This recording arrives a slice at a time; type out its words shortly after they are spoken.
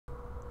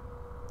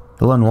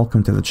Hello and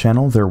welcome to the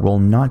channel. There will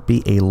not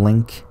be a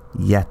link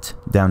yet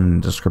down in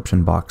the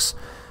description box.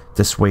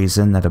 This weighs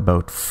in at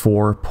about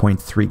 4.3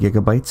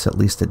 gigabytes, at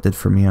least it did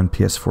for me on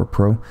PS4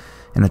 Pro,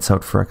 and it's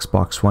out for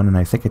Xbox One, and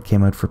I think it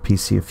came out for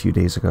PC a few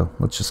days ago.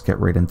 Let's just get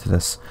right into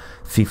this.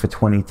 FIFA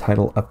 20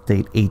 Title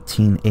Update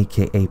 18,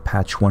 aka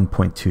Patch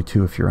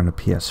 1.22 if you're on a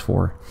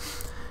PS4.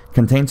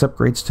 Contains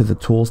upgrades to the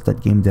tools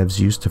that game devs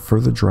use to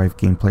further drive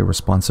gameplay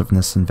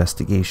responsiveness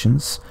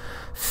investigations,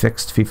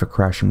 fixed FIFA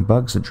crashing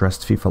bugs,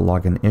 addressed FIFA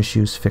login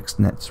issues,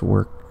 fixed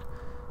network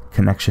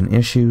connection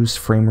issues,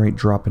 frame rate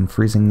drop and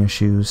freezing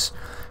issues,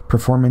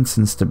 performance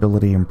and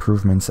stability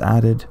improvements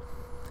added,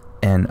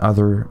 and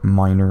other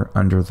minor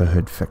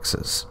under-the-hood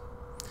fixes.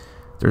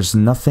 There's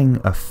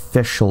nothing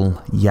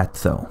official yet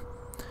though.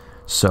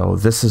 So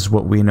this is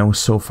what we know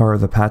so far of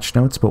the patch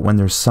notes, but when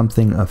there's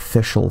something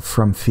official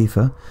from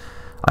FIFA,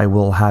 I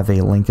will have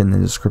a link in the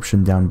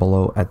description down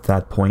below at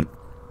that point,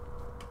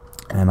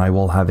 and I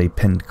will have a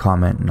pinned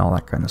comment and all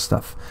that kind of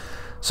stuff.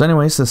 So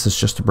anyways, this is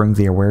just to bring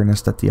the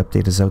awareness that the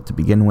update is out to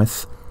begin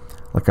with.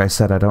 Like I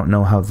said, I don't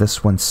know how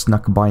this one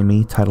snuck by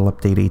me, Title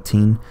Update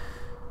 18.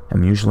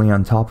 I'm usually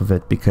on top of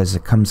it because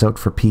it comes out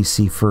for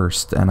PC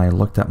first, and I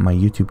looked at my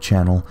YouTube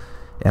channel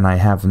and I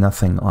have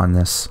nothing on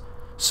this.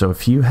 So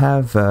if you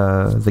have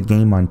the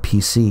game on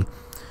PC,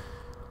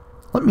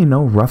 let me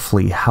know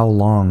roughly how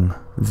long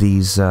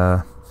this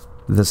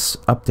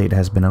update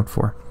has been out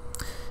for.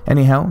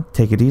 Anyhow,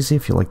 take it easy.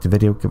 If you liked the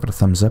video, give it a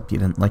thumbs up. You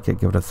didn't like it,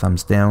 give it a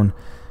thumbs down.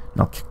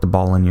 And I'll kick the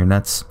ball in your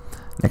nuts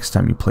next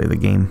time you play the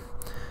game.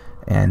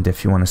 And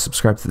if you want to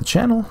subscribe to the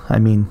channel, I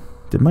mean,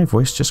 did my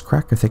voice just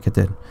crack? I think it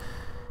did.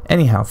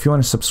 Anyhow, if you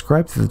want to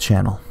subscribe to the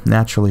channel,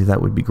 naturally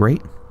that would be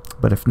great.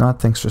 But if not,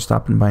 thanks for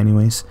stopping by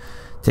anyways.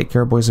 Take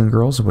care, boys and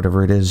girls,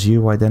 whatever it is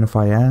you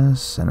identify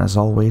as. And as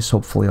always,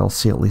 hopefully I'll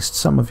see at least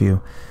some of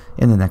you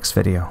in the next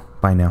video.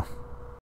 Bye now.